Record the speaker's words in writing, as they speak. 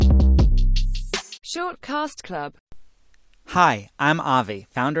Shortcast Club. Hi, I'm Avi,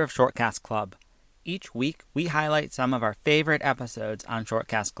 founder of Shortcast Club. Each week, we highlight some of our favorite episodes on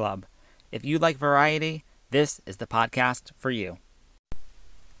Shortcast Club. If you like variety, this is the podcast for you.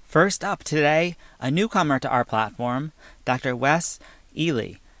 First up today, a newcomer to our platform, Dr. Wes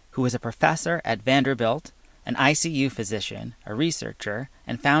Ely, who is a professor at Vanderbilt, an ICU physician, a researcher,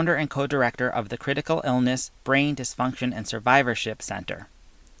 and founder and co-director of the Critical Illness, Brain Dysfunction, and Survivorship Center.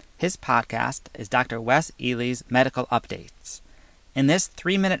 His podcast is Dr. Wes Ely's Medical Updates. In this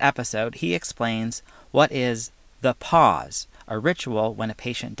 3-minute episode, he explains what is the pause, a ritual when a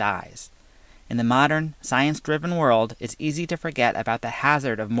patient dies. In the modern, science-driven world, it's easy to forget about the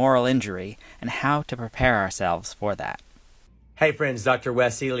hazard of moral injury and how to prepare ourselves for that. Hey friends, Dr.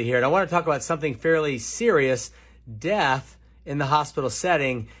 Wes Ely here, and I want to talk about something fairly serious, death in the hospital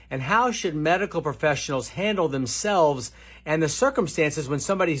setting, and how should medical professionals handle themselves and the circumstances when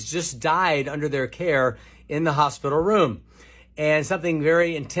somebody's just died under their care in the hospital room. And something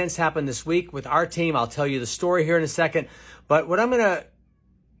very intense happened this week with our team. I'll tell you the story here in a second. But what I'm going to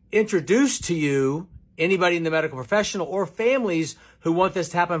introduce to you, anybody in the medical professional or families who want this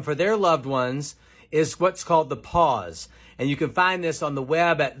to happen for their loved ones, is what's called the pause. And you can find this on the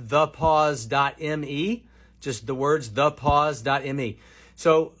web at thepause.me, just the words thepause.me.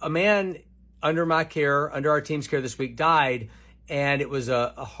 So a man under my care, under our team's care this week, died, and it was a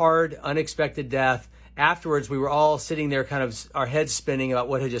hard, unexpected death. Afterwards, we were all sitting there kind of our heads spinning about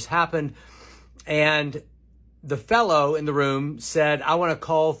what had just happened. And the fellow in the room said, I want to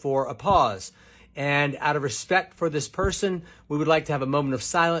call for a pause. And out of respect for this person, we would like to have a moment of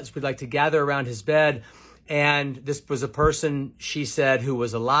silence. We'd like to gather around his bed. And this was a person, she said, who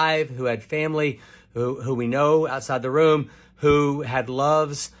was alive, who had family, who we know outside the room, who had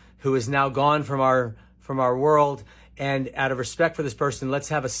loves, who is now gone from our world. And out of respect for this person, let's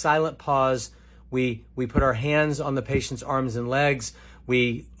have a silent pause. We put our hands on the patient's arms and legs.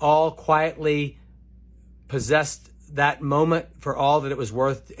 We all quietly possessed that moment for all that it was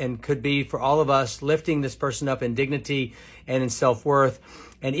worth and could be for all of us, lifting this person up in dignity and in self-worth.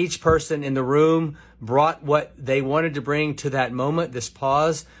 And each person in the room brought what they wanted to bring to that moment, this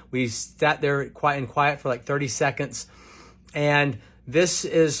pause. We sat there quiet for like 30 seconds. And this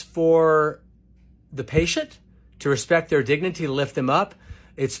is for the patient to respect their dignity, to lift them up.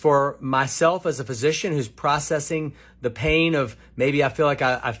 It's for myself as a physician who's processing the pain of maybe I feel like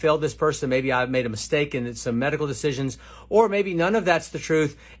I failed this person, maybe I've made a mistake in some medical decisions, or maybe none of that's the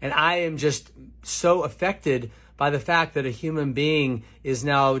truth, and I am just so affected by the fact that a human being is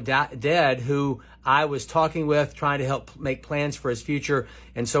now dead who I was talking with, trying to help make plans for his future,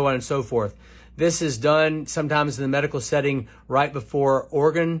 and so on and so forth. This is done sometimes in the medical setting right before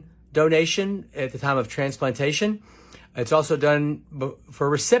organ donation at the time of transplantation. It's also done for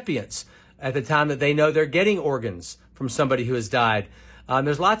recipients at the time that they know they're getting organs from somebody who has died.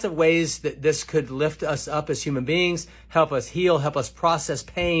 There's lots of ways that this could lift us up as human beings, help us heal, help us process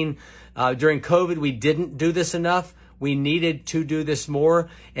pain. During COVID, we didn't do this enough. We needed to do this more.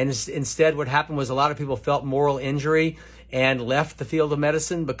 And instead, what happened was a lot of people felt moral injury and left the field of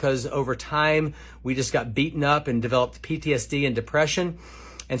medicine because over time, we just got beaten up and developed PTSD and depression.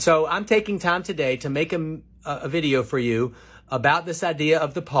 And so I'm taking time today to make a video for you about this idea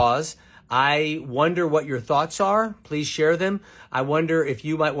of the pause. I wonder what your thoughts are. Please share them. I wonder if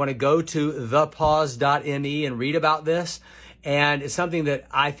you might want to go to thepause.me and read about this. And it's something that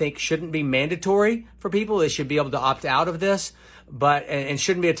I think shouldn't be mandatory for people. They should be able to opt out of this, and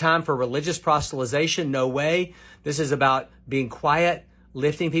shouldn't be a time for religious proselytization. No way. This is about being quiet,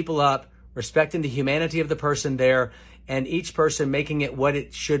 lifting people up, respecting the humanity of the person there, and each person making it what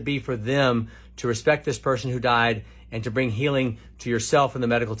it should be for them to respect this person who died and to bring healing to yourself and the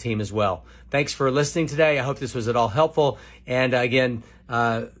medical team as well. Thanks for listening today. I hope this was at all helpful. And again,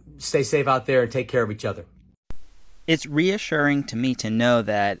 stay safe out there and take care of each other. It's reassuring to me to know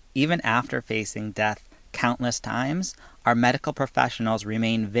that even after facing death countless times, our medical professionals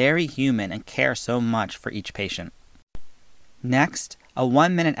remain very human and care so much for each patient. Next, a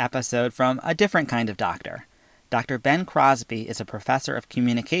 1-minute episode from a different kind of doctor. Dr. Ben Crosby is a professor of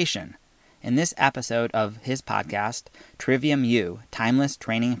communication. In this episode of his podcast, Trivium U, Timeless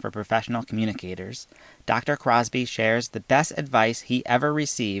Training for Professional Communicators, Dr. Crosby shares the best advice he ever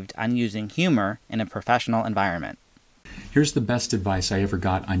received on using humor in a professional environment. Here's the best advice I ever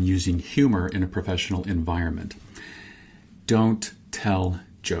got on using humor in a professional environment. Don't tell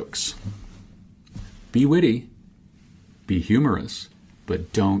jokes. Be witty, be humorous,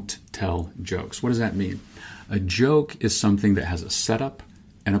 but don't tell jokes. What does that mean? A joke is something that has a setup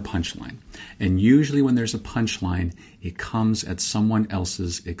and a punchline. And usually when there's a punchline, it comes at someone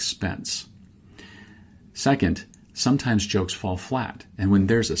else's expense. Second, sometimes jokes fall flat. And when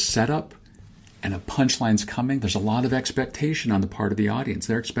there's a setup and a punchline's coming, there's a lot of expectation on the part of the audience.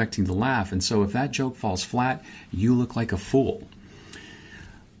 They're expecting to laugh. And so if that joke falls flat, you look like a fool.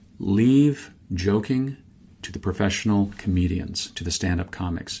 Leave joking to the professional comedians, to the stand-up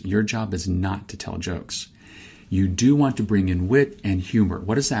comics. Your job is not to tell jokes. You do want to bring in wit and humor.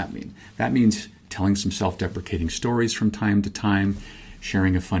 What does that mean? That means telling some self-deprecating stories from time to time,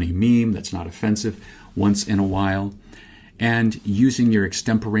 sharing a funny meme that's not offensive once in a while, and using your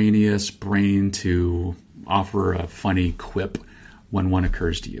extemporaneous brain to offer a funny quip when one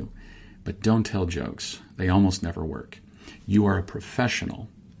occurs to you. But don't tell jokes. They almost never work. You are a professional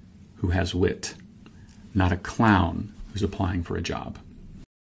who has wit, not a clown who's applying for a job.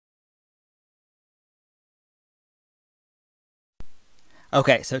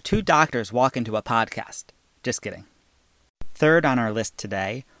 Okay, so two doctors walk into a podcast. Just kidding. Third on our list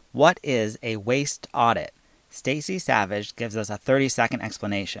today, what is a waste audit? Stacy Savage gives us a 30-second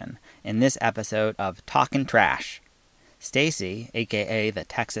explanation in this episode of Talkin' Trash. Stacy, aka the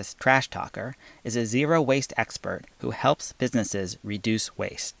Texas Trash Talker, is a zero waste expert who helps businesses reduce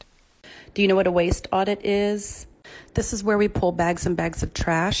waste. Do you know what a waste audit is? This is where we pull bags and bags of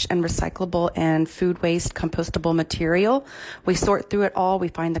trash and recyclable and food waste compostable material. We sort through it all. We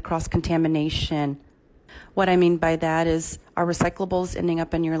find the cross-contamination. What I mean by that is, are recyclables ending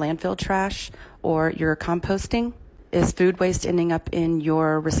up in your landfill trash or your composting? Is food waste ending up in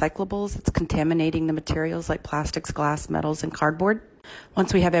your recyclables? It's contaminating the materials like plastics, glass, metals, and cardboard.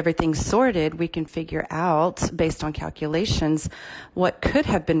 Once we have everything sorted, we can figure out, based on calculations, what could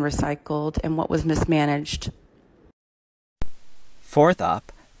have been recycled and what was mismanaged. Fourth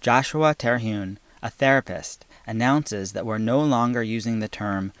up, Joshua Terhune, a therapist, announces that we're no longer using the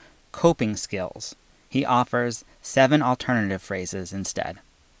term coping skills. He offers 7 alternative phrases instead.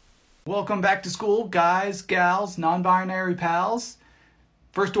 Welcome back to school, guys, gals, non-binary pals.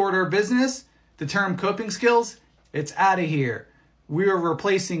 First order of business, the term coping skills, it's out of here. We are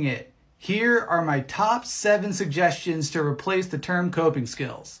replacing it. Here are my top 7 suggestions to replace the term coping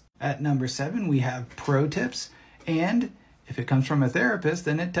skills. At number 7, we have pro tips. And if it comes from a therapist,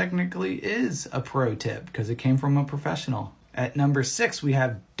 then it technically is a pro tip because it came from a professional. At number 6, we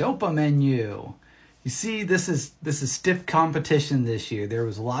have dopamine. You see, this is stiff competition this year. There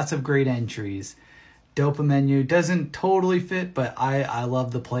was lots of great entries. Dopamine doesn't totally fit, but I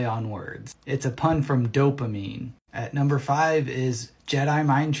love the play on words. It's a pun from dopamine. At number 5 is Jedi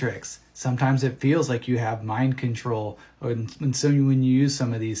mind tricks. Sometimes it feels like you have mind control when you use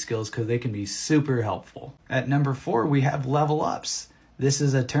some of these skills because they can be super helpful. At number 4, we have level ups. This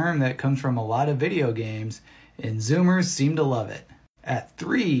is a term that comes from a lot of video games, and Zoomers seem to love it. At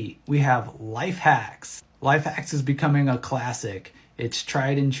 3, we have life hacks. Life hacks is becoming a classic. It's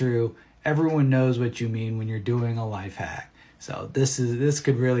tried and true. Everyone knows what you mean when you're doing a life hack. So this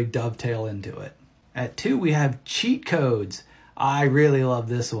could really dovetail into it. At 2, we have cheat codes. I really love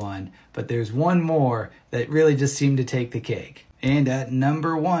this one, but there's one more that really just seemed to take the cake. And at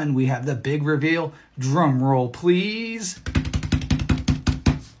number 1, we have the big reveal. Drum roll, please.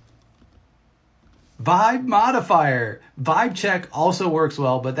 Vibe modifier. Vibe check also works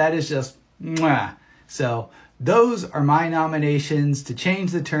well, but that is just mwah. So those are my nominations to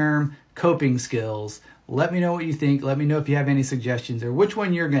change the term coping skills. Let me know what you think. Let me know if you have any suggestions or which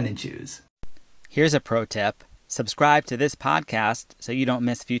one you're going to choose. Here's a pro tip. Subscribe to this podcast so you don't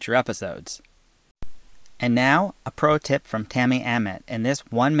miss future episodes. And now, a pro tip from Tammy Ammett in this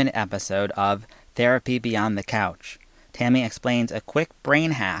 1-minute episode of Therapy Beyond the Couch. Tammy explains a quick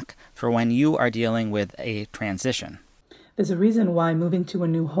brain hack for when you are dealing with a transition. There's a reason why moving to a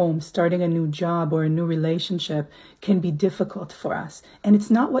new home, starting a new job, or a new relationship can be difficult for us. And it's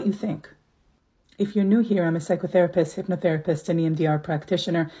not what you think. If you're new here, I'm a psychotherapist, hypnotherapist, and EMDR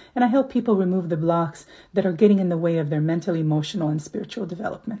practitioner, and I help people remove the blocks that are getting in the way of their mental, emotional, and spiritual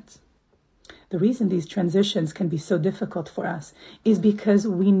development. The reason these transitions can be so difficult for us is because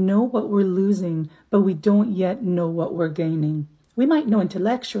we know what we're losing, but we don't yet know what we're gaining. We might know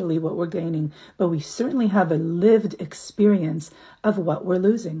intellectually what we're gaining, but we certainly have a lived experience of what we're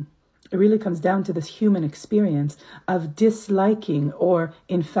losing. It really comes down to this human experience of disliking or,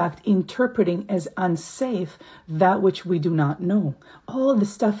 in fact, interpreting as unsafe that which we do not know. All the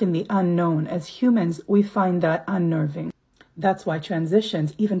stuff in the unknown, as humans, we find that unnerving. That's why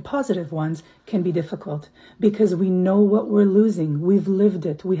transitions, even positive ones, can be difficult because we know what we're losing. We've lived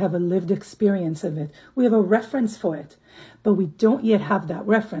it. We have a lived experience of it. We have a reference for it, but we don't yet have that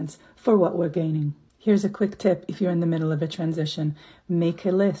reference for what we're gaining. Here's a quick tip if you're in the middle of a transition. Make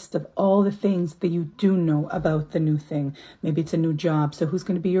a list of all the things that you do know about the new thing. Maybe it's a new job, so who's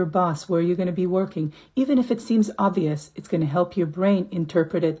going to be your boss? Where are you going to be working? Even if it seems obvious, it's going to help your brain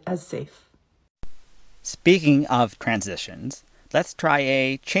interpret it as safe. Speaking of transitions, let's try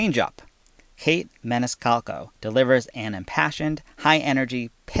a change-up. Kate Maniscalco delivers an impassioned, high-energy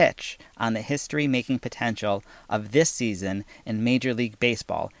pitch on the history-making potential of this season in Major League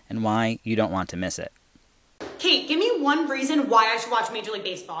Baseball and why you don't want to miss it. Kate, give me one reason why I should watch Major League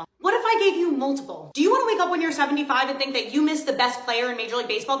Baseball. What if I gave you multiple? Do you want to wake up when you're 75 and think that you missed the best player in Major League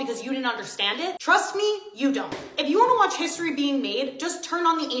Baseball because you didn't understand it? Trust me, you don't. If you want to watch history being made, just turn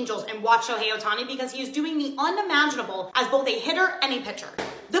on the Angels and watch Shohei Ohtani because he is doing the unimaginable as both a hitter and a pitcher.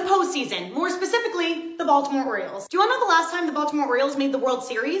 The postseason, more specifically, the Baltimore Orioles. Do you want to know the last time the Baltimore Orioles made the World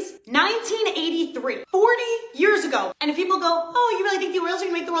Series? 1983, 40 years ago. And if people go, oh, you really think the Orioles are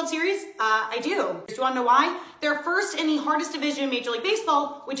going to make the World Series? I do. Do you want to know why? They're first in the hardest division in Major League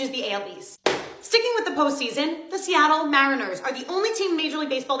Baseball, which is the AL East. Sticking with the postseason, the Seattle Mariners are the only team in Major League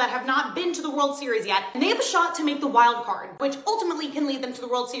Baseball that have not been to the World Series yet, and they have a shot to make the wild card, which ultimately can lead them to the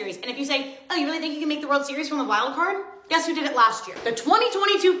World Series. And if you say, oh, you really think you can make the World Series from the wild card? Guess who did it last year? The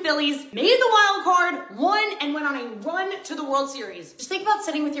 2022 Phillies made the wild card, won, and went on a run to the World Series. Just think about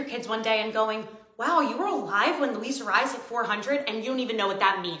sitting with your kids one day and going, wow, you were alive when Luis Ariz hit 400 and you don't even know what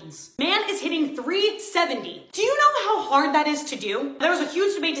that means. Man is hitting 370. Do you know how hard that is to do? There was a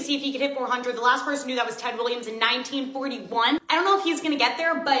huge debate to see if he could hit 400. The last person knew that was Ted Williams in 1941. I don't know if he's going to get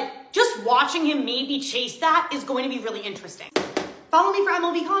there, but just watching him maybe chase that is going to be really interesting. Follow me for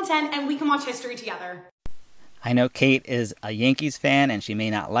MLB content and we can watch history together. I know Kate is a Yankees fan and she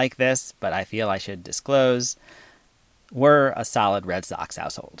may not like this, but I feel I should disclose we're a solid Red Sox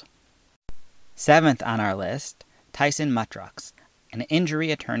household. 7th on our list, Tyson Muttrux, an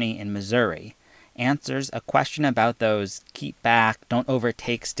injury attorney in Missouri, answers a question about those keep back, don't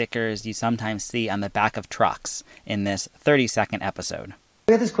overtake stickers you sometimes see on the back of trucks in this 30-second episode.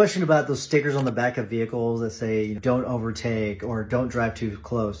 We had this question about those stickers on the back of vehicles that say don't overtake or don't drive too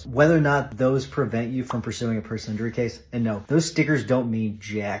close. Whether or not those prevent you from pursuing a personal injury case. And no, those stickers don't mean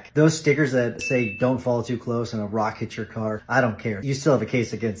jack. Those stickers that say don't follow too close and a rock hits your car, I don't care. You still have a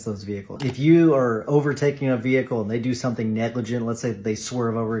case against those vehicles. If you are overtaking a vehicle and they do something negligent, let's say they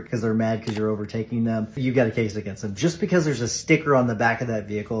swerve over because they're mad because you're overtaking them, you got a case against them. Just because there's a sticker on the back of that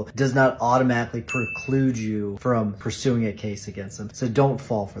vehicle does not automatically preclude you from pursuing a case against them. So don't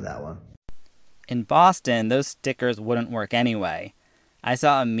fall for that one. In Boston, those stickers wouldn't work anyway. I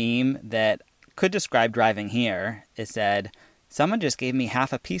saw a meme that could describe driving here. It said, someone just gave me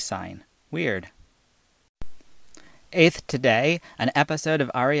half a peace sign. Weird. 8th today, an episode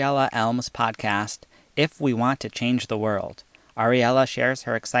of Ariella Elm's podcast, If We Want to Change the World. Ariella shares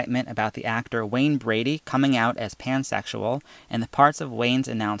her excitement about the actor Wayne Brady coming out as pansexual and the parts of Wayne's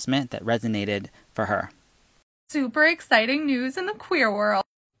announcement that resonated for her. Super exciting news in the queer world.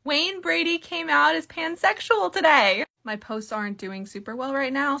 Wayne Brady came out as pansexual today. My posts aren't doing super well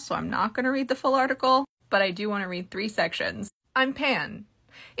right now, so I'm not going to read the full article, but I do want to read 3 sections. I'm pan.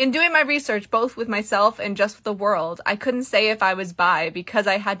 In doing my research, both with myself and just with the world, I couldn't say if I was bi because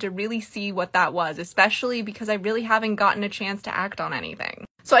I had to really see what that was, especially because I really haven't gotten a chance to act on anything.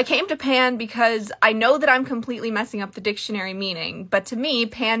 So I came to pan because I know that I'm completely messing up the dictionary meaning, but to me,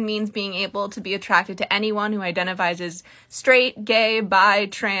 pan means being able to be attracted to anyone who identifies as straight, gay, bi,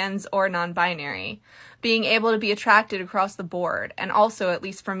 trans, or non-binary. Being able to be attracted across the board, and also, at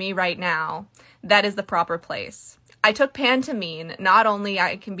least for me right now, that is the proper place. I took pan to mean not only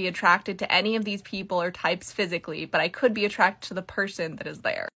I can be attracted to any of these people or types physically, but I could be attracted to the person that is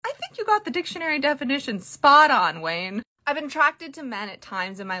there. I think you got the dictionary definition spot on, Wayne. I've been attracted to men at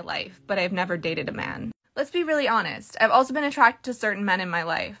times in my life, but I've never dated a man. Let's be really honest. I've also been attracted to certain men in my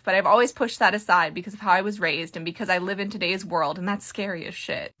life, but I've always pushed that aside because of how I was raised and because I live in today's world, and that's scary as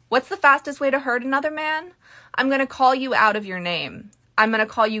shit. What's the fastest way to hurt another man? I'm gonna call you out of your name. I'm gonna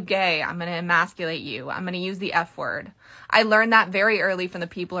call you gay. I'm gonna emasculate you. I'm gonna use the F word. I learned that very early from the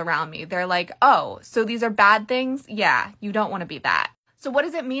people around me. They're like, oh, so these are bad things? Yeah, you don't want to be that. So what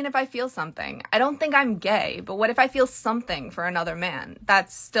does it mean if I feel something? I don't think I'm gay, but what if I feel something for another man?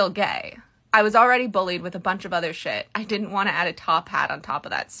 That's still gay. I was already bullied with a bunch of other shit. I didn't want to add a top hat on top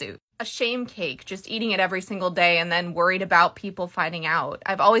of that suit. a shame cake, just eating it every single day and then worried about people finding out.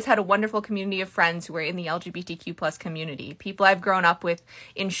 I've always had a wonderful community of friends who are in the LGBTQ plus community. People I've grown up with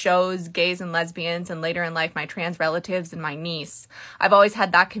in shows, gays and lesbians, and later in life, my trans relatives and my niece. I've always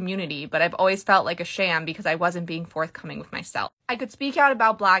had that community, but I've always felt like a sham because I wasn't being forthcoming with myself. I could speak out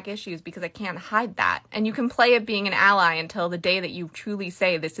about Black issues because I can't hide that. And you can play at being an ally until the day that you truly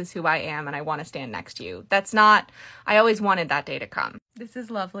say, this is who I am and I want to stand next to you. I always wanted that day to come. This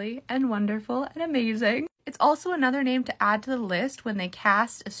is lovely and wonderful and amazing. It's also another name to add to the list when they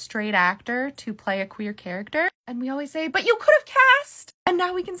cast a straight actor to play a queer character. And we always say, but you could have cast. And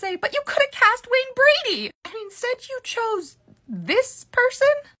now we can say, but you could have cast Wayne Brady. And instead you chose this person?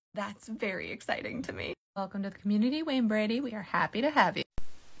 That's very exciting to me. Welcome to the community, Wayne Brady. We are happy to have you.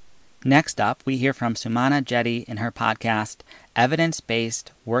 Next up, we hear from Sumana Jetty in her podcast,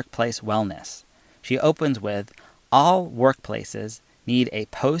 Evidence-Based Workplace Wellness. She opens with, all workplaces need a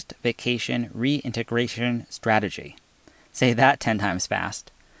post-vacation reintegration strategy. Say that 10 times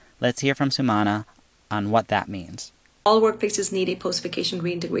fast. Let's hear from Sumana on what that means. All workplaces need a post-vacation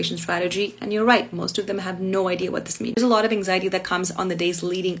reintegration strategy, and you're right, most of them have no idea what this means. There's a lot of anxiety that comes on the days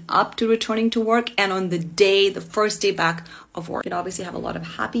leading up to returning to work and on the first day back of work. You obviously have a lot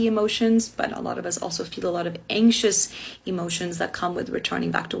of happy emotions, but a lot of us also feel a lot of anxious emotions that come with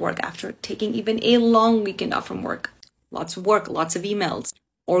returning back to work after taking even a long weekend off from work. Lots of work, lots of emails,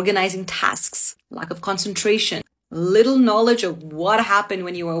 organizing tasks, lack of concentration, little knowledge of what happened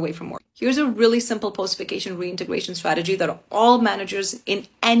when you were away from work. Here's a really simple post-vacation reintegration strategy that all managers in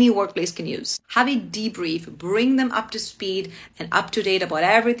any workplace can use. Have a debrief, bring them up to speed and up to date about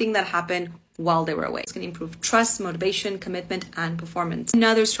everything that happened while they were away. It's going to improve trust, motivation, commitment, and performance.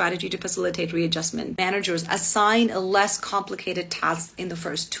 Another strategy to facilitate readjustment. Managers assign a less complicated task in the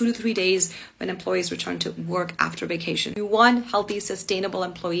first 2 to 3 days when employees return to work after vacation. You want healthy, sustainable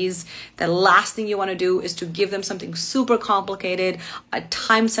employees. The last thing you want to do is to give them something super complicated, a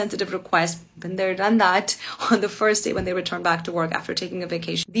time-sensitive request. When they're done that on the first day when they return back to work after taking a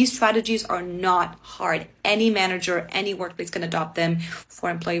vacation. These strategies are not hard. Any manager, any workplace can adopt them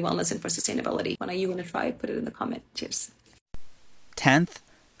for employee wellness and for sustainability. When are you going to try it? Put it in the comment. Cheers. 10th,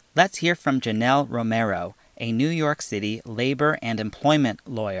 let's hear from Janelle Romero, a New York City labor and employment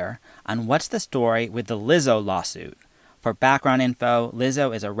lawyer, on what's the story with the Lizzo lawsuit. For background info,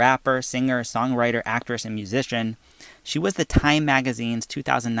 Lizzo is a rapper, singer, songwriter, actress, and musician. She was the Time magazine's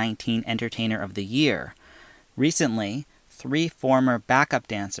 2019 Entertainer of the Year. Recently, 3 former backup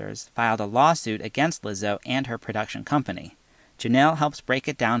dancers filed a lawsuit against Lizzo and her production company. Janelle helps break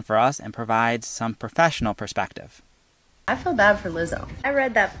it down for us and provides some professional perspective. I feel bad for Lizzo. I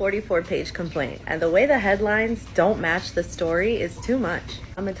read that 44-page complaint, and the way the headlines don't match the story is too much.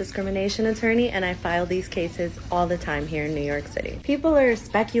 I'm a discrimination attorney, and I file these cases all the time here in New York City. People are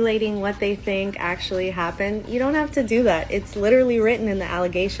speculating what they think actually happened. You don't have to do that. It's literally written in the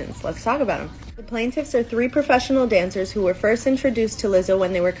allegations. Let's talk about them. The plaintiffs are 3 professional dancers who were first introduced to Lizzo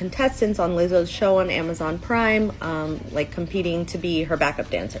when they were contestants on Lizzo's show on Amazon Prime, competing to be her backup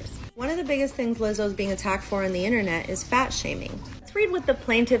dancers. One of the biggest things Lizzo's being attacked for on the internet is fat shaming. Let's read what the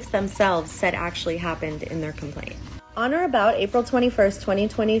plaintiffs themselves said actually happened in their complaint. On or about April 21st,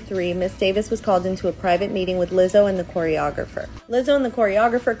 2023, Miss Davis was called into a private meeting with Lizzo and the choreographer. Lizzo and the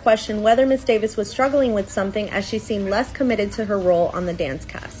choreographer questioned whether Miss Davis was struggling with something as she seemed less committed to her role on the dance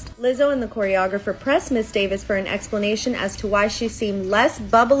cast. Lizzo and the choreographer pressed Miss Davis for an explanation as to why she seemed less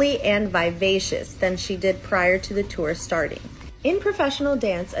bubbly and vivacious than she did prior to the tour starting. In professional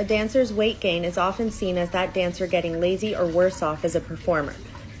dance, a dancer's weight gain is often seen as that dancer getting lazy or worse off as a performer.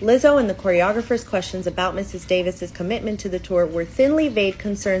 Lizzo and the choreographer's questions about Mrs. Davis's commitment to the tour were thinly veiled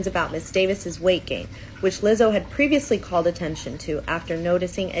concerns about Miss Davis's weight gain, which Lizzo had previously called attention to after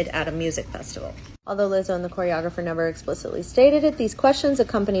noticing it at a music festival. Although Lizzo and the choreographer never explicitly stated it, these questions,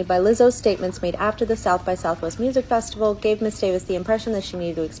 accompanied by Lizzo's statements made after the South by Southwest Music Festival, gave Miss Davis the impression that she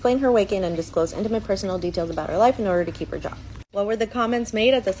needed to explain her weight gain and disclose intimate personal details about her life in order to keep her job. What were the comments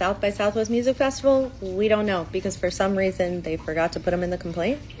made at the South by Southwest Music Festival? We don't know, because for some reason they forgot to put them in the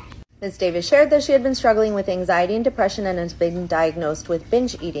complaint. Ms. Davis shared that she had been struggling with anxiety and depression and has been diagnosed with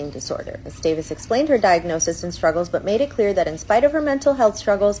binge eating disorder. Ms. Davis explained her diagnosis and struggles, but made it clear that in spite of her mental health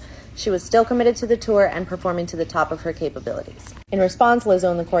struggles, she was still committed to the tour and performing to the top of her capabilities. In response,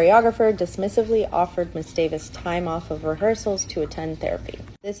 Lizzo and the choreographer dismissively offered Ms. Davis time off of rehearsals to attend therapy.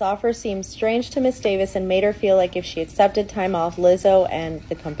 This offer seemed strange to Ms. Davis and made her feel like if she accepted time off, Lizzo and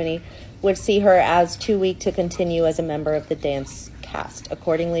the company would see her as too weak to continue as a member of the dance cast.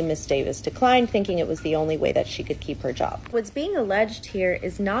 Accordingly, Miss Davis declined, thinking it was the only way that she could keep her job. What's being alleged here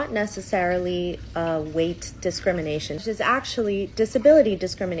is not necessarily weight discrimination. It is actually disability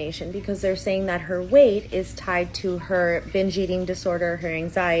discrimination, because they're saying that her weight is tied to her binge eating disorder, her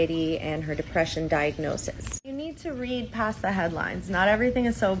anxiety, and her depression diagnosis. You need to read past the headlines. Not everything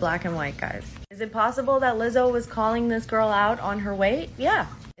is so black and white, guys. Is it possible that Lizzo was calling this girl out on her weight? Yeah.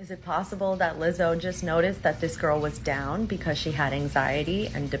 Is it possible that Lizzo just noticed that this girl was down because she had anxiety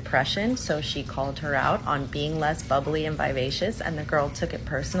and depression, so she called her out on being less bubbly and vivacious, and the girl took it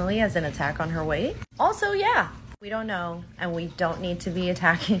personally as an attack on her weight? Also, yeah. We don't know, and we don't need to be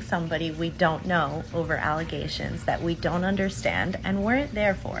attacking somebody we don't know over allegations that we don't understand and weren't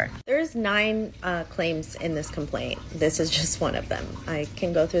there for. There's 9 claims in this complaint. This is just one of them. I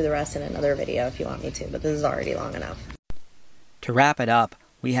can go through the rest in another video if you want me to, but this is already long enough. To wrap it up,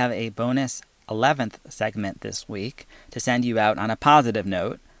 we have a bonus 11th segment this week to send you out on a positive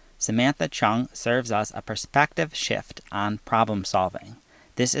note. Samantha Chung serves us a perspective shift on problem solving.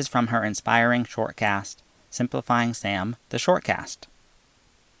 This is from her inspiring shortcast, Simplifying Sam, the Shortcast.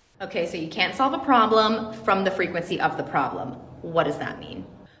 Okay, so you can't solve a problem from the frequency of the problem. What does that mean?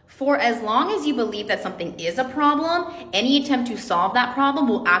 For as long as you believe that something is a problem, any attempt to solve that problem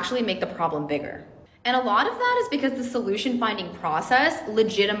will actually make the problem bigger. And a lot of that is because the solution finding process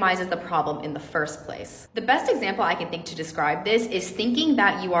legitimizes the problem in the first place. The best example I can think to describe this is thinking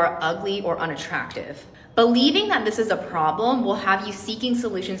that you are ugly or unattractive. Believing that this is a problem will have you seeking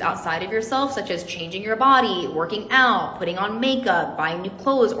solutions outside of yourself, such as changing your body, working out, putting on makeup, buying new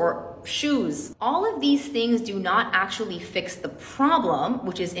clothes or shoes. All of these things do not actually fix the problem,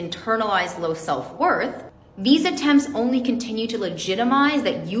 which is internalized low self-worth. These attempts only continue to legitimize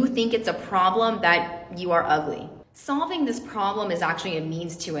that you think it's a problem that you are ugly. Solving this problem is actually a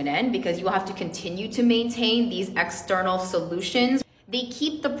means to an end, because you will have to continue to maintain these external solutions. They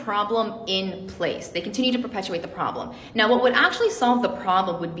keep the problem in place. They continue to perpetuate the problem. Now, what would actually solve the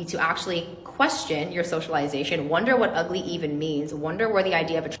problem would be to actually question your socialization, wonder what ugly even means, wonder where the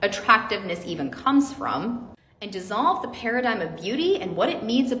idea of attractiveness even comes from, and dissolve the paradigm of beauty and what it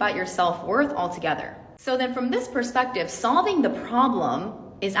means about your self-worth altogether. So then from this perspective, solving the problem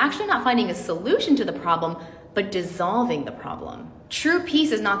is actually not finding a solution to the problem, but dissolving the problem. True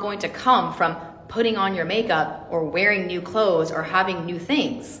peace is not going to come from putting on your makeup or wearing new clothes or having new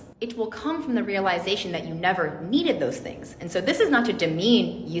things. It will come from the realization that you never needed those things. And so this is not to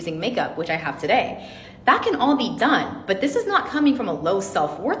demean using makeup, which I have today. That can all be done, but this is not coming from a low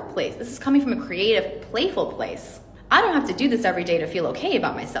self-worth place. This is coming from a creative, playful place. I don't have to do this every day to feel okay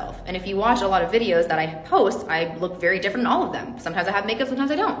about myself. And if you watch a lot of videos that I post, I look very different in all of them. Sometimes I have makeup,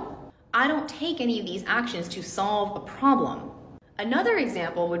 sometimes I don't. I don't take any of these actions to solve a problem. Another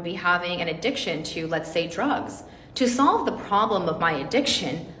example would be having an addiction to, let's say, drugs. To solve the problem of my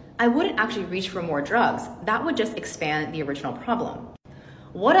addiction, I wouldn't actually reach for more drugs. That would just expand the original problem.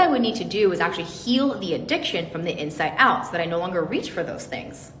 What I would need to do is actually heal the addiction from the inside out so that I no longer reach for those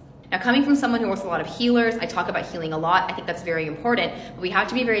things. Now, coming from someone who works with a lot of healers, I talk about healing a lot. I think that's very important, but we have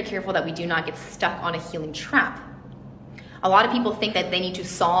to be very careful that we do not get stuck on a healing trap. A lot of people think that they need to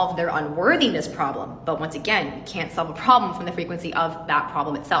solve their unworthiness problem, but once again, you can't solve a problem from the frequency of that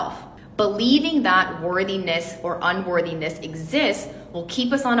problem itself. Believing that worthiness or unworthiness exists will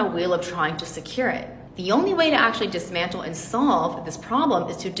keep us on a wheel of trying to secure it. The only way to actually dismantle and solve this problem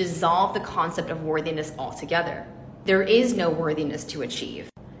is to dissolve the concept of worthiness altogether. There is no worthiness to achieve.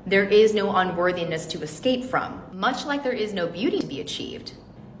 There is no unworthiness to escape from, much like there is no beauty to be achieved.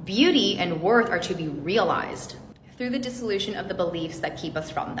 Beauty and worth are to be realized through the dissolution of the beliefs that keep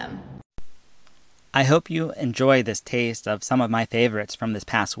us from them. I hope you enjoy this taste of some of my favorites from this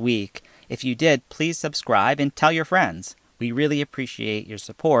past week. If you did, please subscribe and tell your friends. We really appreciate your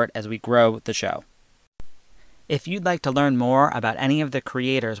support as we grow the show. If you'd like to learn more about any of the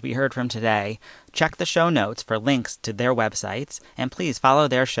creators we heard from today, check the show notes for links to their websites, and please follow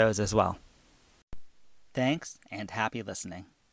their shows as well. Thanks, and happy listening.